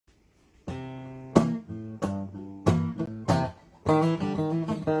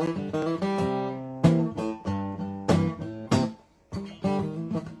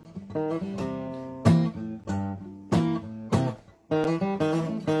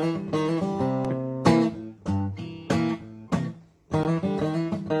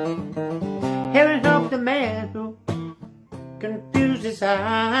man who confuses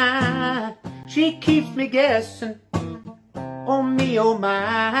I. She keeps me guessing, oh me, oh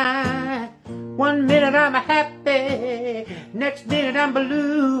my. One minute I'm happy, next minute I'm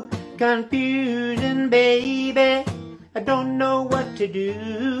blue. Confusing, baby, I don't know what to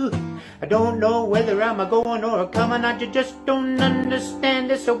do. I don't know whether I'm a going or a coming. I just don't understand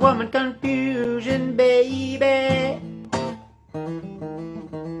this a woman. Confusion, baby.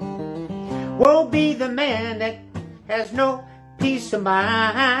 Woe be the man that has no peace of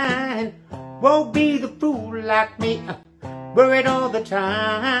mind. Woe be the fool like me, worried all the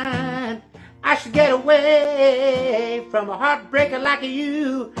time. I should get away from a heartbreaker like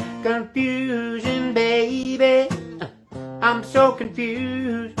you. Confusion, baby, I'm so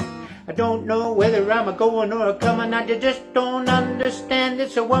confused. I don't know whether I'm a going or a coming. I just don't understand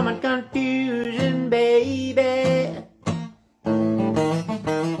this a woman. Confusion, baby.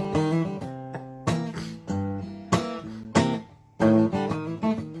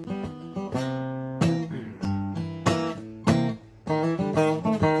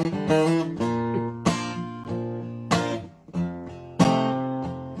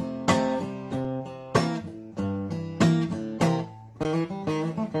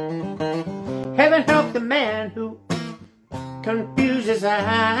 Heaven help the man who confuses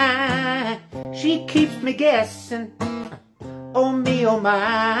I. She keeps me guessing, oh me, oh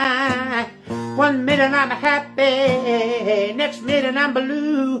my. One minute I'm happy, next minute I'm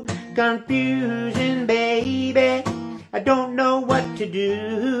blue. Confusing, baby, I don't know what to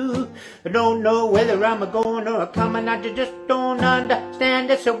do. I don't know whether I'm a going or a coming. I just don't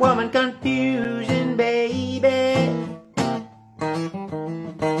understand this a woman. Confusing, baby.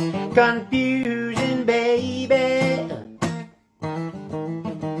 Confusion, baby.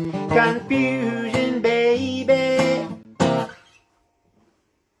 Confusion, baby.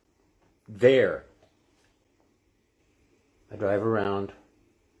 There. I drive around.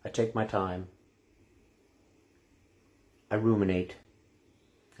 I take my time. I ruminate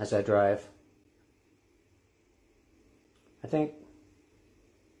as I drive. I think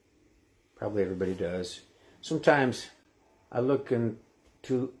probably everybody does. Sometimes I look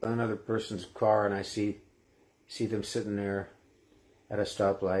into another person's car and I see them sitting there at a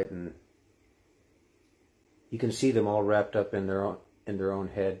stoplight, and you can see them all wrapped up in their own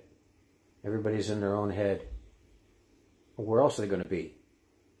head. Everybody's in their own head. Where else are they going to be?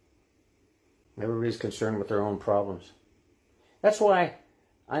 Everybody's concerned with their own problems. That's why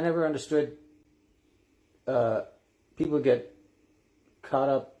I never understood people get caught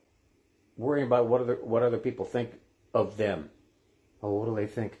up worrying about what other people think of them. Oh, what do they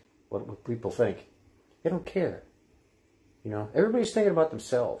think? What will people think? They don't care. You know, everybody's thinking about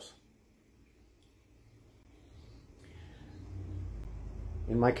themselves.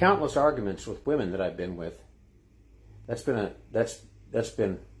 In my countless arguments with women that I've been with, that's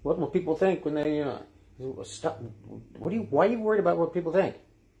been what will people think when they stop? Why are you worried about what people think?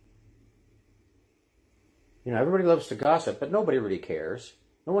 You know, everybody loves to gossip, but nobody really cares.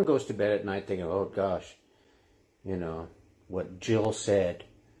 No one goes to bed at night thinking, oh gosh, you know, what Jill said.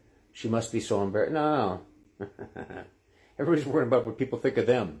 She must be so embarrassed. No. Everybody's worried about what people think of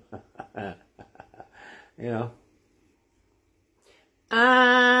them. You know.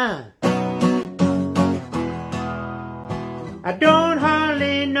 I don't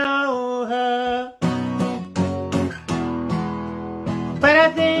hardly know her, but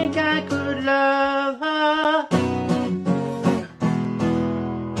I think I could love her.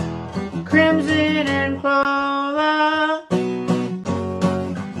 Crimson and clover.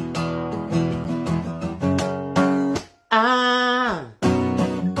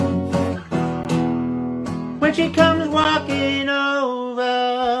 When she comes walking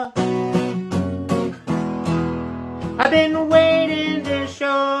over, I've been waiting to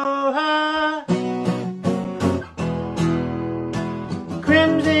show her.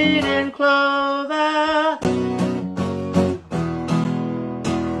 Crimson and clover.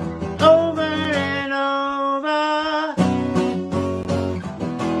 Over and over.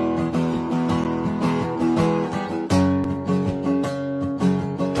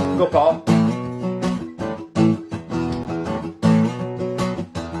 Go, Paul.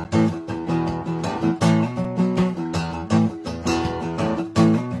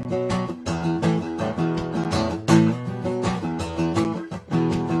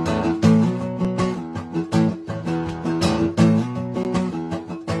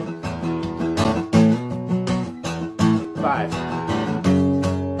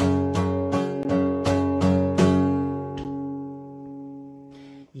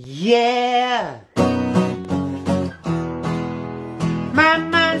 Yeah, my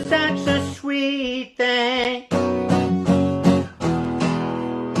mind's such a sweet everything.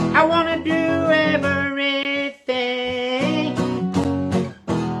 I wanna do everything.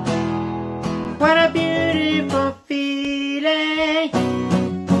 What a beautiful feeling.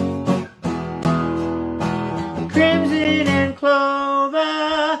 Crimson and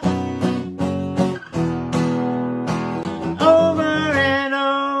clover, over and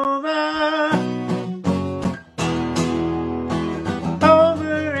over,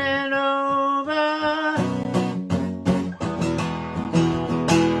 over and over,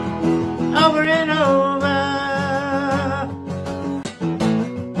 over and over.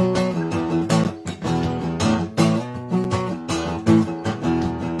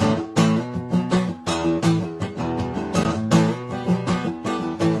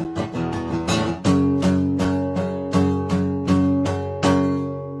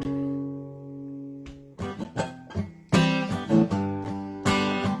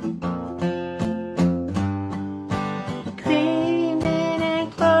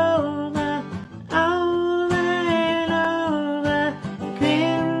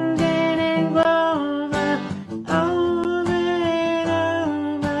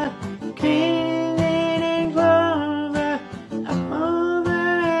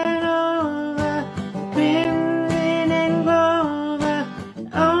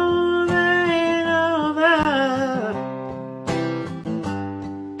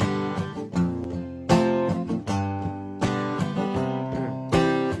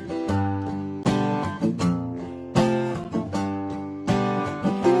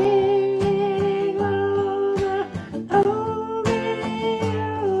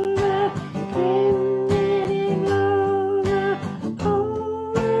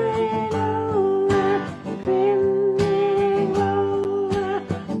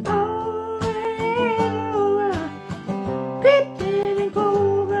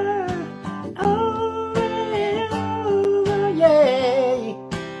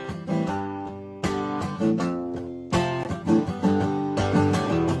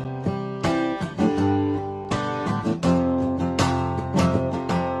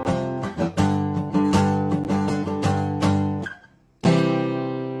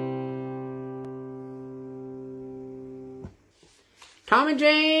 Tommy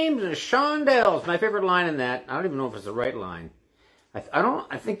James and Shondells. My favorite line in that. I don't even know if it's the right line. I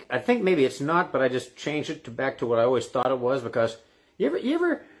think maybe it's not, but I just changed it to back to what I always thought it was, because you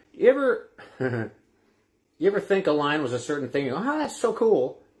ever think a line was a certain thing? You go, oh, that's so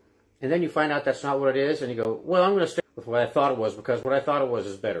cool, and then you find out that's not what it is, and you go, well, I'm going to stick with what I thought it was, because what I thought it was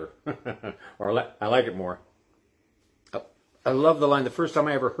is better, or I like it more. I love the line. The first time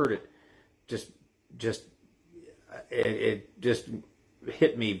I ever heard it, it just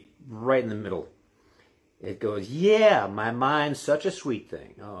hit me right in the middle. It goes, yeah, my mind's such a sweet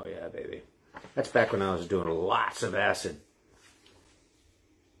thing. Oh, yeah, baby. That's back when I was doing lots of acid.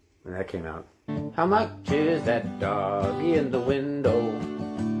 When that came out. How much is that doggie in the window?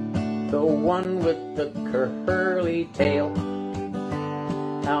 The one with the curly tail.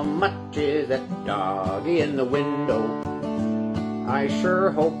 How much is that doggie in the window? I sure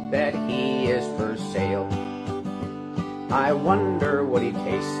hope that he is for sale. I wonder what he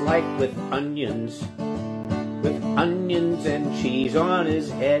tastes like with onions and cheese on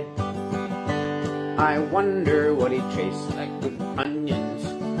his head. I wonder what he tastes like with onions.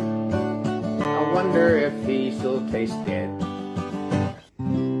 I wonder if he still tastes dead.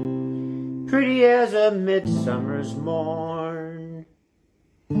 Pretty as a midsummer's morn,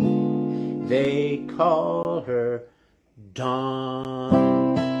 they call her Dawn.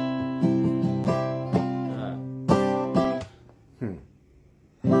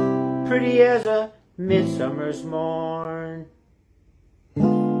 Pretty as a midsummer's morn,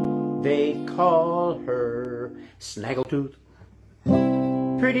 they call her Snaggletooth.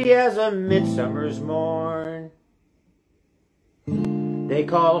 Pretty as a midsummer's morn, they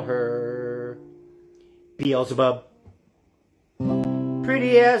call her Beelzebub.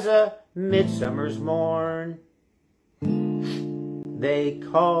 Pretty as a midsummer's morn, they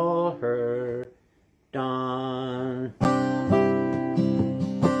call her Dawn.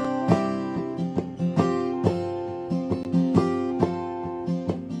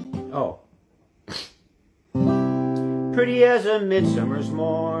 Oh. Pretty as a midsummer's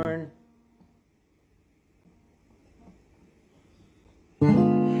morn,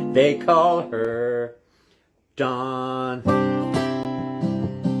 they call her Dawn.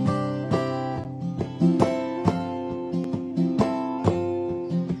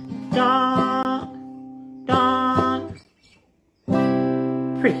 Dawn, Dawn.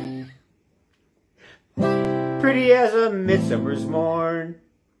 Pretty as a midsummer's morn,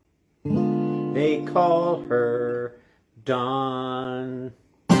 They call her Dawn.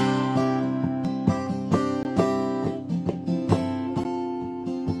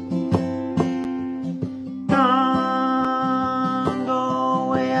 Dawn, go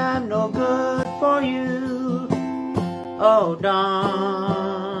away, I'm no good for you. Oh,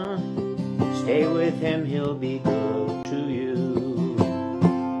 Dawn, stay with him, he'll be good to you.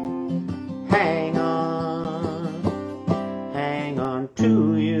 Hang on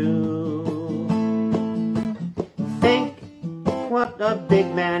to you. Think what a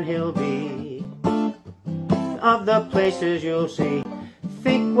big man he'll be, of the places you'll see.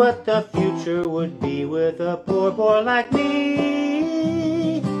 Think what the future would be with a poor boy like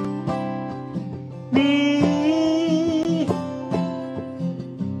me.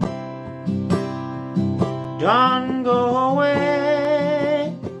 Dawn, go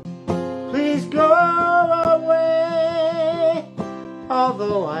away, please go away.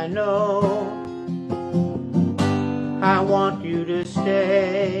 Although I know I want you to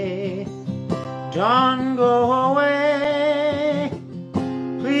stay. Dawn, go away,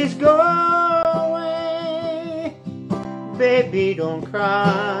 please go away. Baby, don't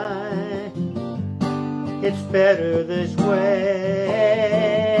cry, it's better this way.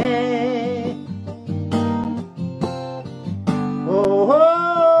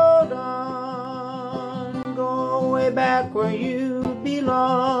 Oh, Dawn, go way back where you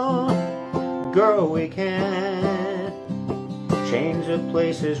belong. Girl, we can't change the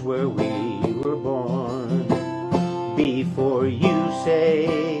places where we were born. Before you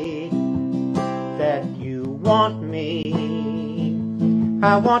say that you want me,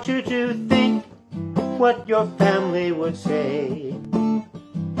 I want you to think what your family would say,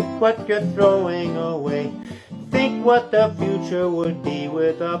 what you're throwing away. Think what the future would be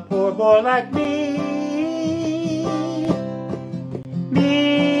with a poor boy like me.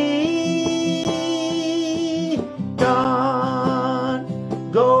 Dawn,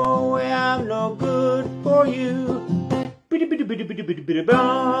 go away, I'm no good for you.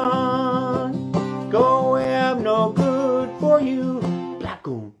 Dawn, go away, I'm no good for you.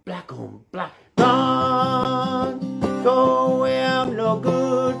 Black-oom, black-oom, black. Dawn, go away, I'm no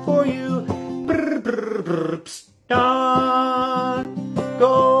good for you. Dawn,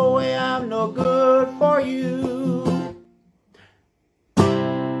 go away, I'm no good for you.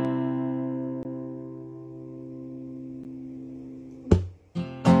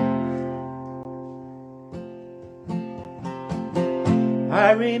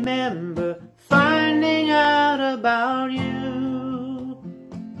 I remember finding out about you.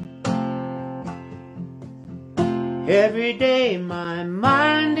 Every day my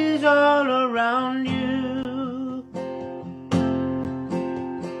mind is all around you,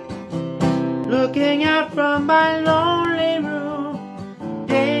 looking out from my lonely room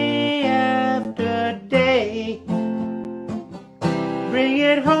day after day. Bring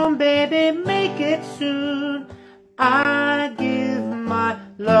it home, baby, make it soon. I give my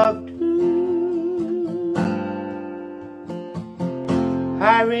love to.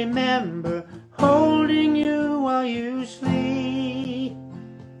 I remember holding you while you sleep.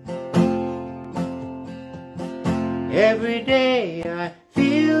 Every day I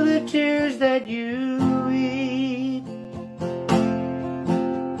feel the tears that you weep.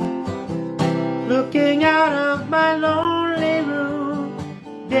 Looking out of my lonely room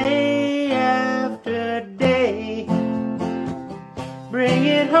day after day. Bring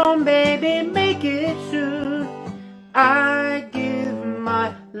it home, baby, make it soon. I give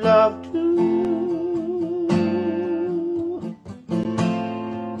my love to.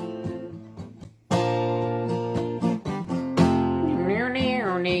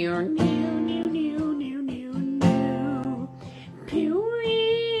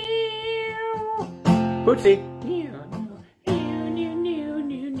 Pootsie.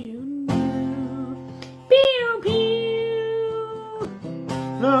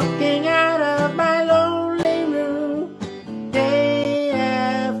 Looking out of my lonely room day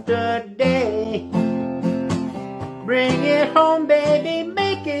after day. Bring it home, baby,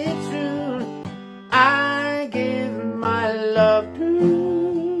 make it soon. I give my love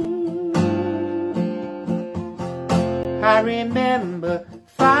to. I remember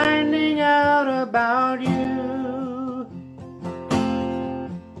finding out about you.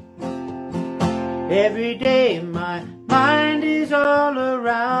 Every day my mind is all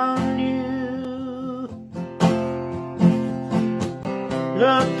around you,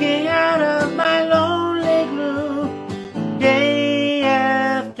 looking out of my lonely gloom day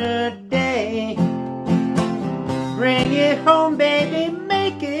after day. Bring it home, baby,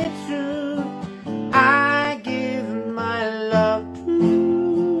 make it soon. I give my love to.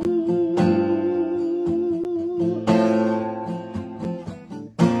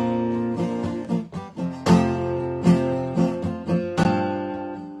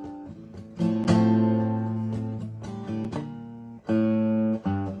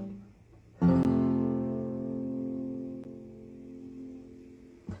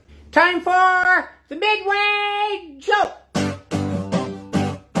 Time for the Midway Joke.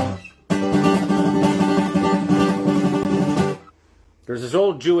 There's this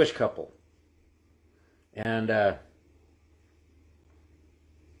old Jewish couple, and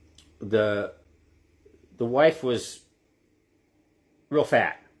the wife was real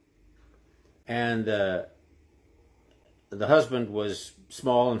fat, and the husband was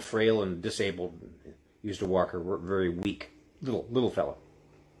small and frail and disabled, used a walker, very weak little fellow.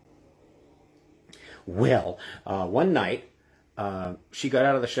 Well, one night she got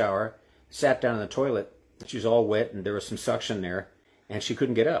out of the shower, sat down in the toilet. She was all wet, and there was some suction there, and she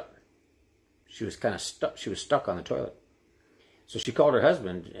couldn't get up. She was kind of stuck. She was stuck on the toilet. So she called her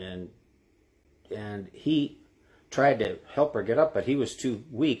husband, and he tried to help her get up, but he was too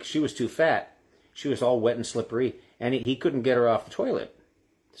weak. She was too fat. She was all wet and slippery, and he couldn't get her off the toilet.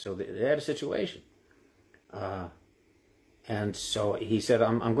 So they had a situation. And so he said,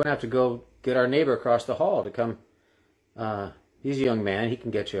 I'm going to have to go get our neighbor across the hall to come. He's a young man. He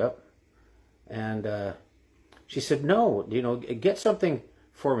can get you up. And she said, no, get something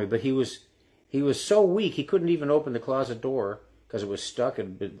for me. But he was so weak, he couldn't even open the closet door because it was stuck,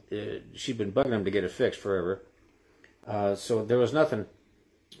 and she'd been bugging him to get it fixed forever. So there was nothing,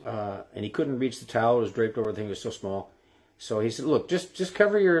 and he couldn't reach the towel. It was draped over everything. It was so small. So he said, look, just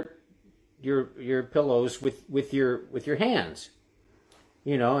cover your pillows with your hands,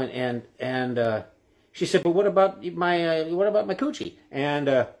 and she said, but what about my coochie?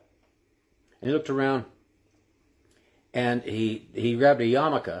 And he looked around, and he grabbed a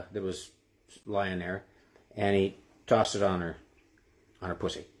yarmulke that was lying there, and he tossed it on her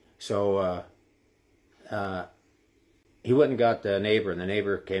pussy. So he went and got the neighbor, and the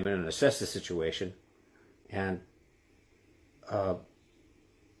neighbor came in and assessed the situation, and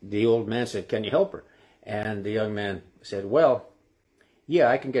the old man said, can you help her? And the young man said, well, yeah,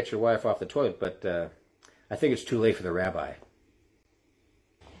 I can get your wife off the toilet, but I think it's too late for the rabbi.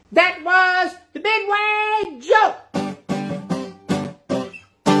 That was the Midway Joke!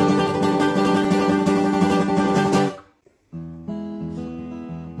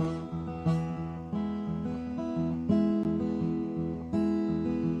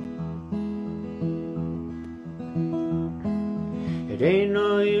 It ain't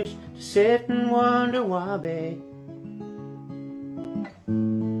no use to sit and wonder why, babe.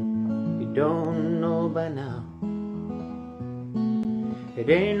 You don't know by now. It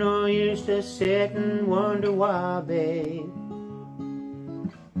ain't no use to sit and wonder why, babe.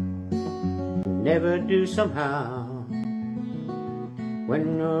 You never do somehow.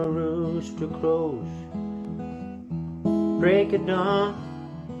 When the rooster crows, break of dawn,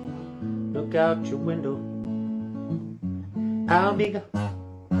 look out your window. I'll be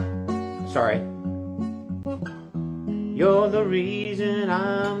gone. Sorry. You're the reason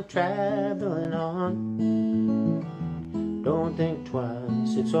I'm traveling on. Don't think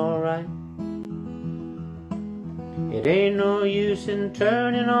twice, it's alright. It ain't no use in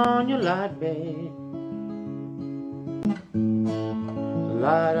turning on your light, babe. The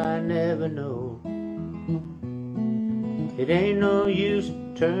light I never know. It ain't no use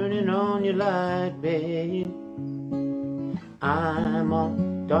turning on your light, babe. I'm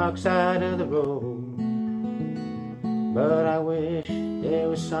on the dark side of the road, but I wish there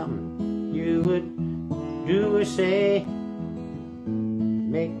was something you would do or say,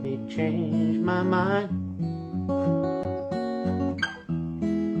 make me change my mind.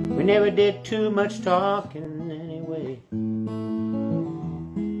 We never did too much talking anyway.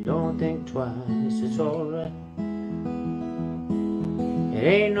 Don't think twice, it's alright. It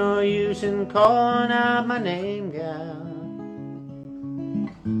ain't no use in calling out my name, gal,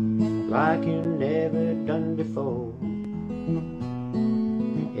 like you never done before.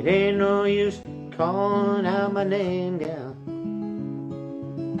 It ain't no use calling out my name, gal.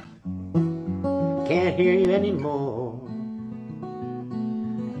 Can't hear you anymore.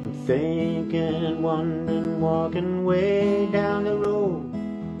 I'm thinking, wondering, walking way down the road.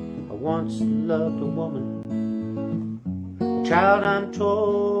 I once loved a woman, a child I'm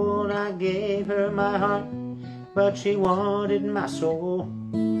told. I gave her my heart, but she wanted my soul.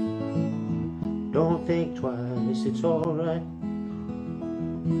 Don't think twice, it's alright.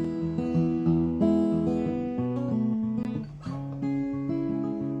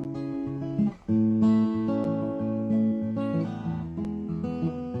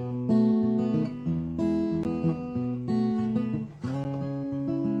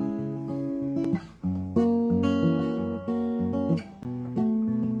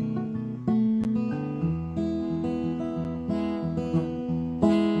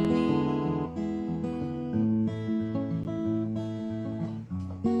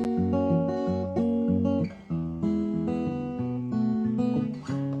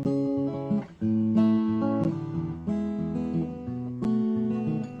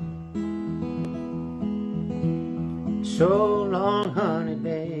 So long, honey,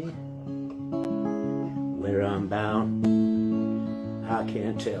 babe. Where I'm bound, I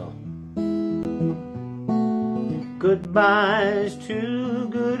can't tell. Goodbye's too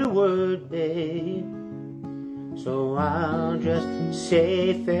good a word, babe, so I'll just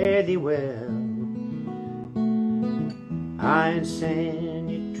say fare thee well. I ain't saying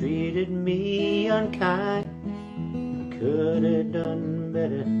you treated me unkind, could have done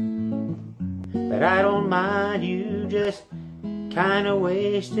better, but I don't mind, you just kinda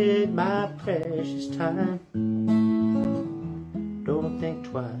wasted my precious time. Don't think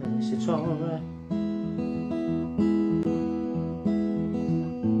twice, it's alright.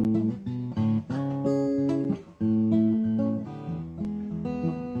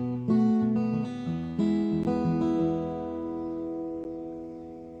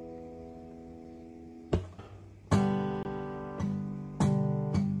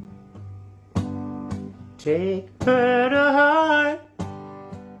 Take her to heart,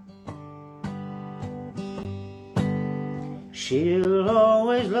 she'll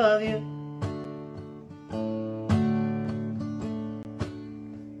always love you.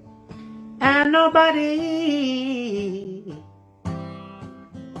 And nobody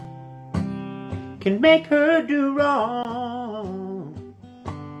can make her do wrong.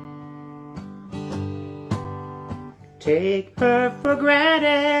 Take her for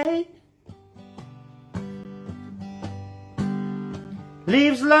granted,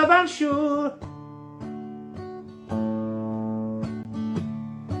 leaves love unsure,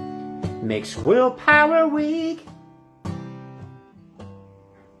 makes willpower weak,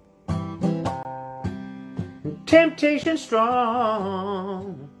 and temptation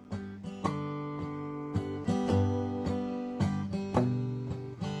strong.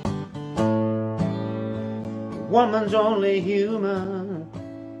 Woman's only human,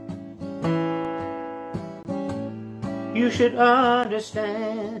 you should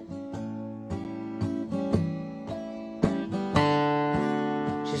understand.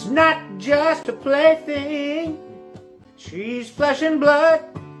 She's not just a plaything, she's flesh and blood,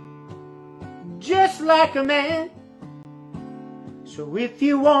 just like a man. So if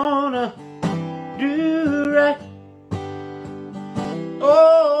you wanna do right,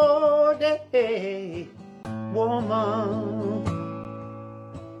 oh, day, woman,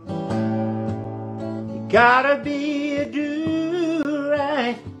 you gotta be a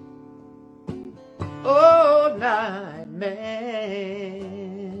do-right all night man.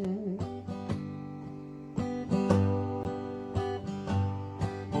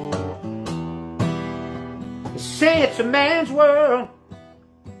 They say it's a man's world,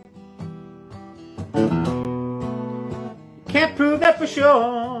 can't prove that for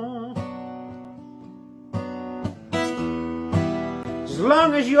sure. As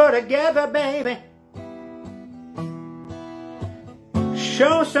long as you're together, baby,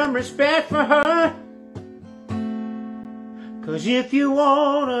 show some respect for her. 'Cause if you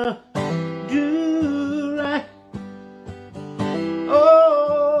wanna do right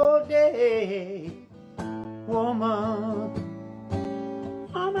all day, woman,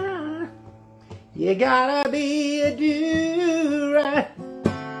 woman, you gotta be a do-right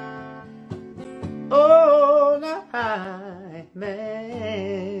all night man.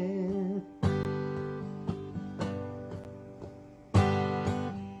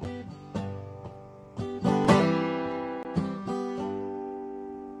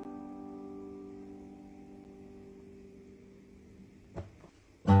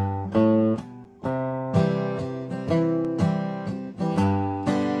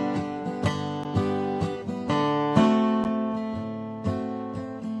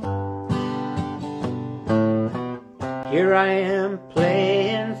 Here I am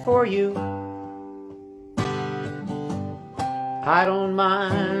playing for you. I don't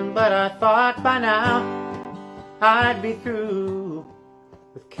mind, but I thought by now I'd be through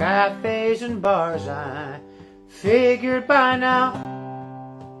with cafes and bars. I figured by now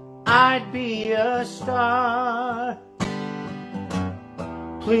I'd be a star.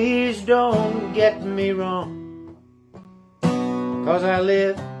 Please don't get me wrong, 'cause I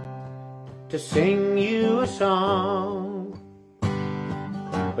live to sing you a song.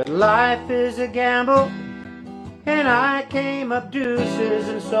 But life is a gamble, and I came up deuces,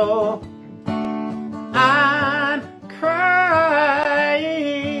 and so I'm crying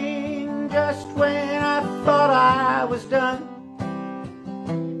just when I thought I was done.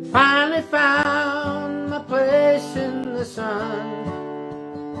 Finally found my place in the sun.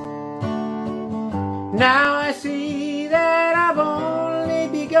 Now I see that I've only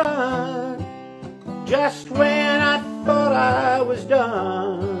begun just when I thought I was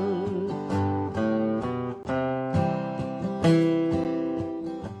done.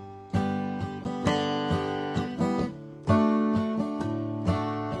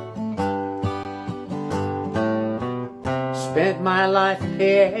 spent my life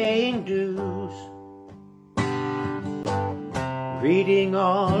paying dues, reading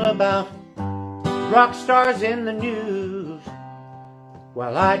all about rock stars in the news,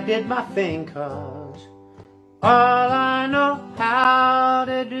 while I did my thing, 'cause all I know how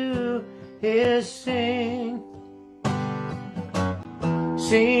to do is sing.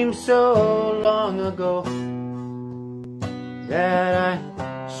 Seems so long ago that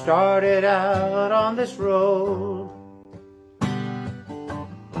I started out on this road.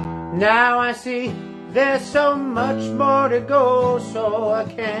 Now I see there's so much more to go, so I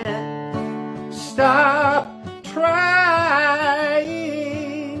can't stop trying.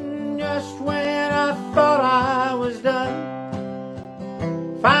 Just when I thought I was done,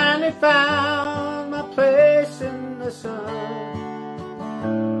 finally found my place in the sun.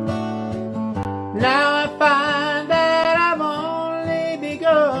 Now I find that I've only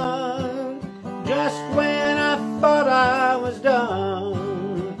begun, just when I thought I was done.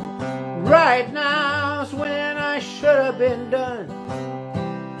 Right now's when I should have been done.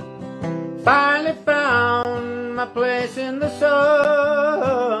 Finally found my place in the sun.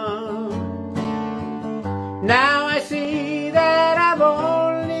 Now I see that I've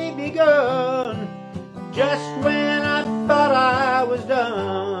only begun, just when I thought I was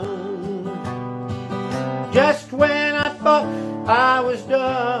done. Just when I thought I was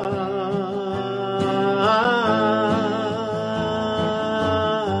done.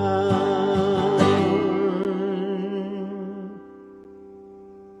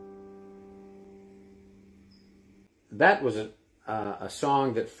 That was a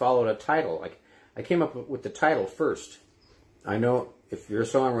song that followed a title. Like, I came up with the title first. I know if you're a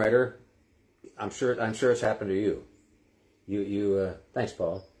songwriter, I'm sure it's happened to you. Thanks,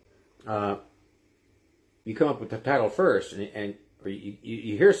 Paul. You come up with the title first, or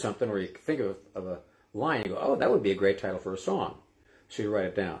you hear something, or you think of a line, and you go, oh, that would be a great title for a song. So you write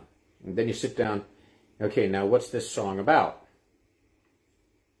it down. And then you sit down, okay, now what's this song about?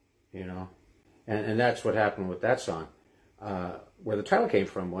 You know? And that's what happened with that song. Where the title came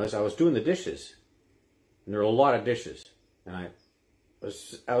from was, I was doing the dishes. And there were a lot of dishes. And I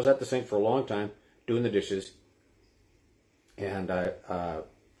was at the sink for a long time, doing the dishes. And I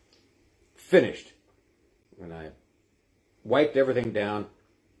finished. And I wiped everything down,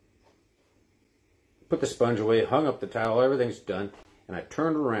 put the sponge away, hung up the towel, everything's done. And I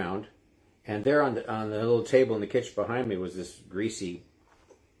turned around, and there on the little table in the kitchen behind me was this greasy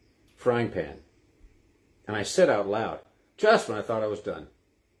frying pan. And I said out loud, just when I thought I was done,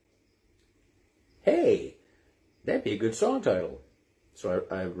 hey, that'd be a good song title. So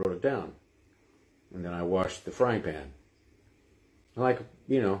I wrote it down. And then I washed the frying pan. And like,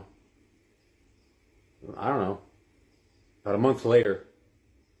 you know, I don't know, about a month later,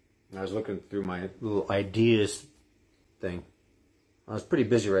 I was looking through my little ideas thing. I was pretty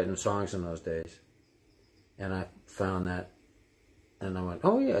busy writing songs in those days. And I found that. And I went,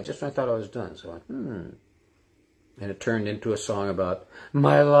 oh yeah, just when I thought I was done. So I went, And it turned into a song about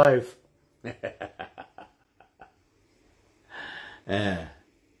my life.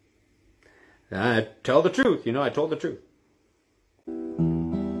 I tell the truth, you know, I told the truth.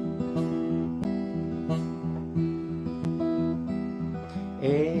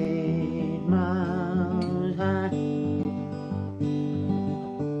 8 miles high,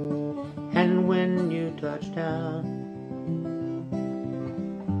 and when you touch down,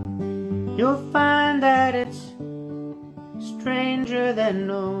 you'll find that it's stranger than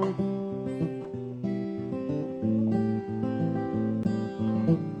known.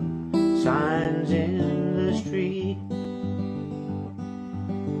 Signs in the street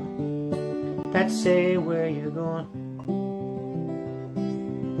that say where you're going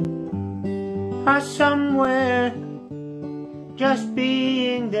are somewhere just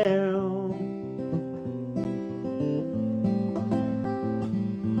being their own.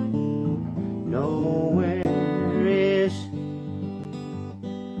 Nowhere is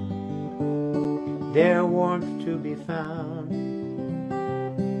there warmth to be found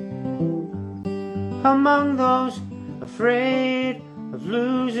among those afraid of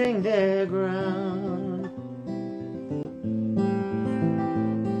losing their ground.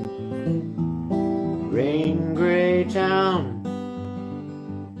 Rain gray town,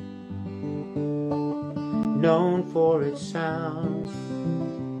 known for its sounds,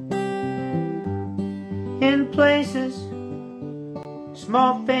 in places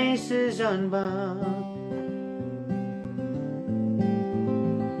small faces unbound.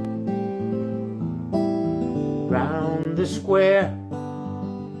 Round the square,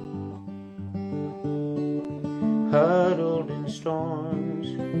 huddled in storms,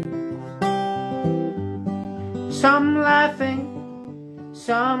 some laughing,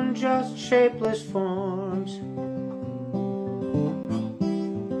 some just shapeless forms.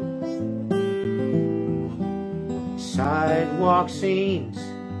 Sidewalk scenes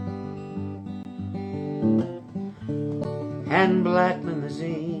and black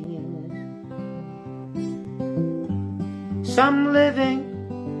limousines. Some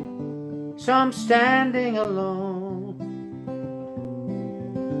living, some standing alone.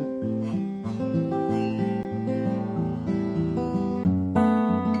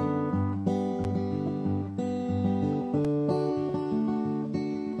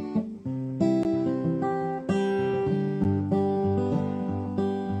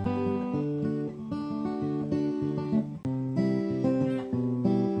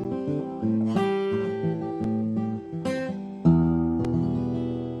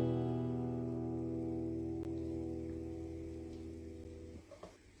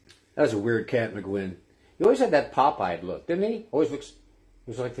 That was a weird cat, McGuinn. He always had that pop-eyed look, didn't he? Always looks,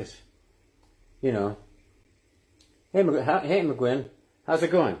 he was like this, you know. Hey, McGuinn, how's it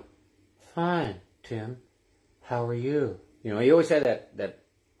going? Fine, Tim. How are you? You know, he always had that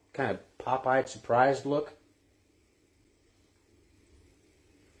kind of pop-eyed, surprised look.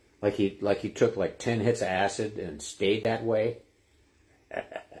 Like he took like 10 hits of acid and stayed that way.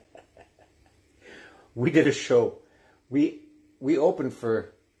 We did a show. We opened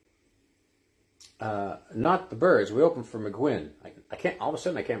for not the Birds. We opened for McGuinn. I can't. All of a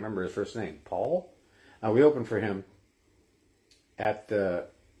sudden, I can't remember his first name. Paul. We opened for him at the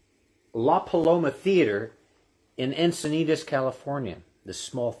La Paloma Theater in Encinitas, California. This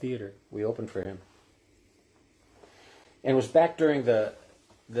small theater. We opened for him, and it was back during the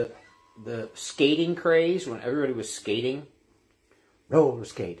skating craze when everybody was skating. Roller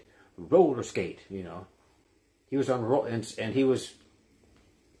skate, you know. He was on roll, and he was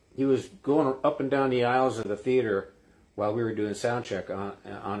going up and down the aisles of the theater while we were doing sound check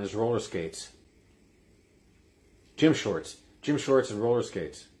on his roller skates. Gym shorts and roller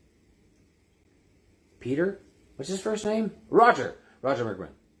skates. Peter? What's his first name? Roger McGuinn.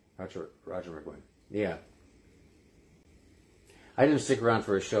 Roger McGuinn. Yeah. I didn't stick around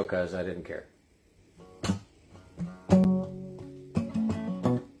for his show because I didn't care.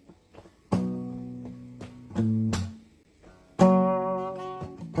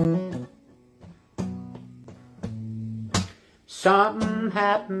 Something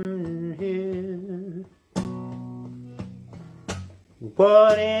happened here.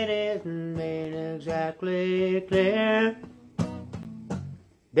 What it isn't made exactly clear.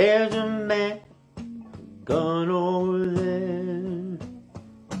 There's a man gone over there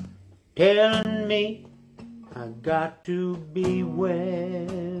telling me I got to beware.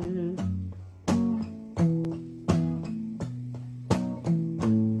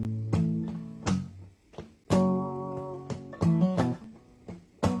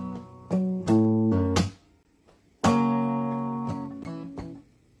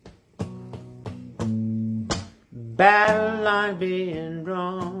 Battle line being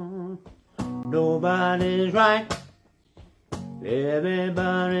drawn. Nobody's right,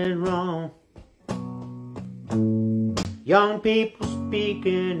 everybody's wrong. Young people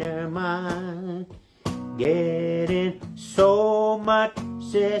speaking their mind, getting so much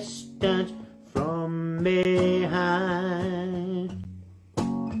assistance from behind.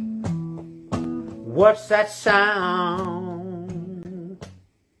 What's that sound?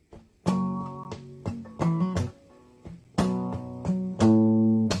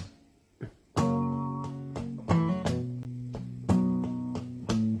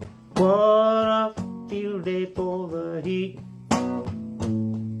 What a field day for the heat.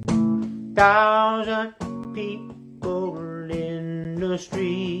 1,000 people in the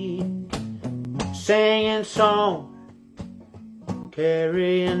street, singing songs,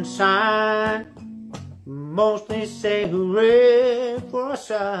 carrying signs, mostly say hooray for a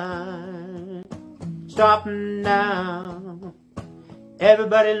sign. Stopping now,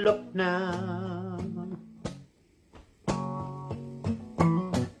 everybody look now.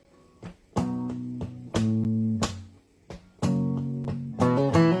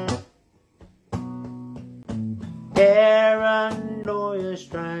 Paranoia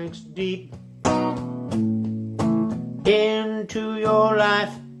strikes deep into your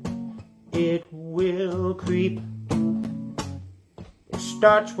life. It will creep. It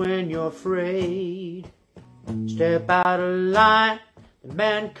starts when you're afraid. Step out of line, the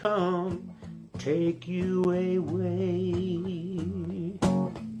man come take you away.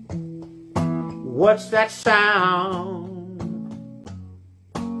 What's that sound?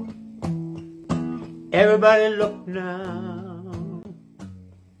 Everybody look now.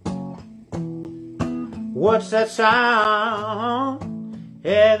 What's that sound?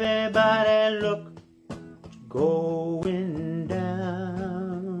 Everybody look, going down.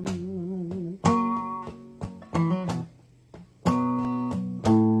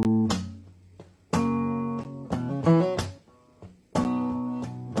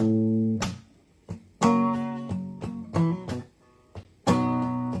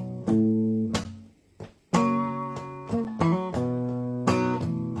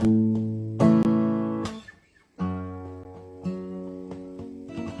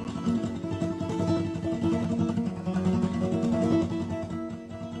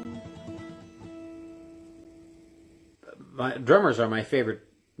 Drummers are my favorite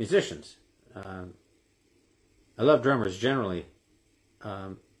musicians. I love drummers generally,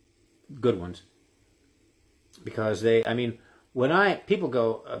 good ones, because they, I mean, when as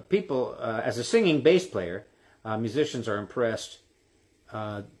a singing bass player, musicians are impressed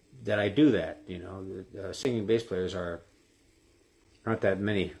that I do that. You know, singing bass players aren't that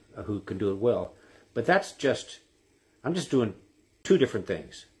many who can do it well. But I'm just doing two different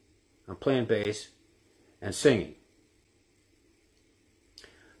things. I'm playing bass and singing.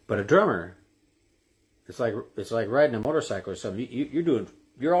 But a drummer, it's like riding a motorcycle or something.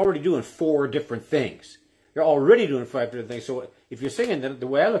 You're already doing four different things. You're already doing five different things. So if you're singing, the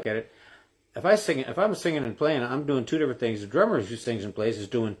way I look at it, if I'm singing and playing, I'm doing two different things. The drummer who sings and plays is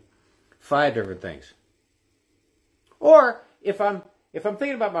doing five different things. Or if I'm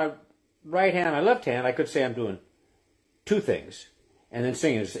thinking about my right hand, my left hand, I could say I'm doing two things, and then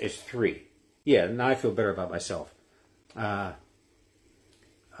singing is three. Yeah, now I feel better about myself.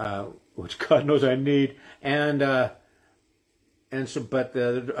 Which God knows I need, and so, but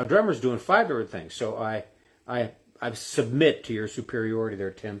a drummer's doing five different things. So I submit to your superiority there,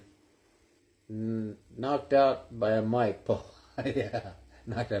 Tim. Knocked out by a mic, Paul. Yeah,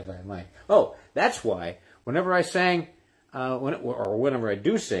 knocked out by a mic. Oh, that's why whenever I sang, whenever I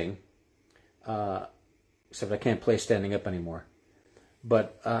do sing, except I can't play standing up anymore.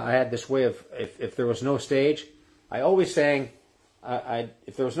 But I had this way of if there was no stage, I always sang.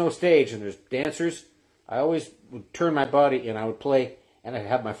 If there was no stage and there's dancers, I always would turn my body and I would play, and I'd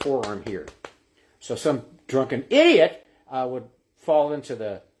have my forearm here. So some drunken idiot would fall into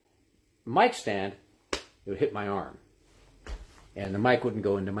the mic stand, it would hit my arm. And the mic wouldn't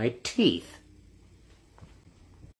go into my teeth.